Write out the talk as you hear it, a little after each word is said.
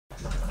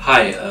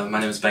Hi,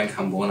 my name is Ben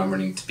Campbell and I'm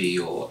running to be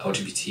your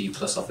LGBT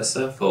plus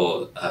officer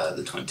for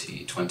the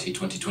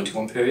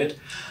 2020-2021 period.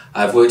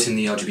 I've worked in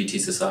the LGBT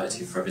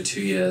society for over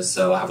 2 years,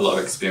 so I have a lot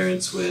of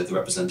experience with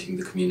representing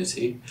the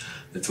community.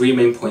 The 3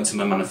 main points in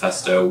my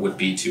manifesto would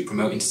be to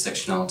promote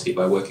intersectionality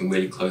by working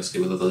really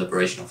closely with other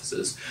liberation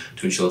officers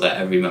to ensure that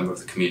every member of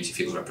the community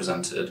feels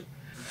represented.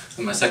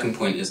 And my second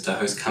point is to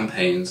host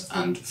campaigns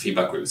and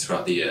feedback groups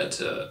throughout the year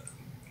to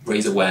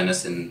raise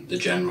awareness in the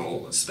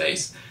general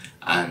space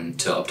and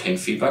to obtain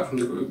feedback from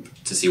the group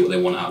to see what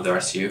they want out of their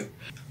SU.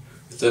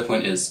 The third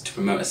point is to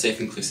promote a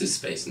safe, inclusive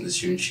space in the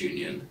Students'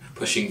 Union,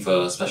 pushing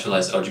for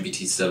specialised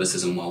LGBT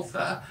services and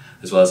welfare,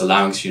 as well as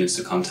allowing students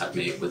to contact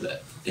me with the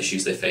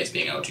issues they face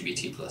being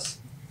LGBT+.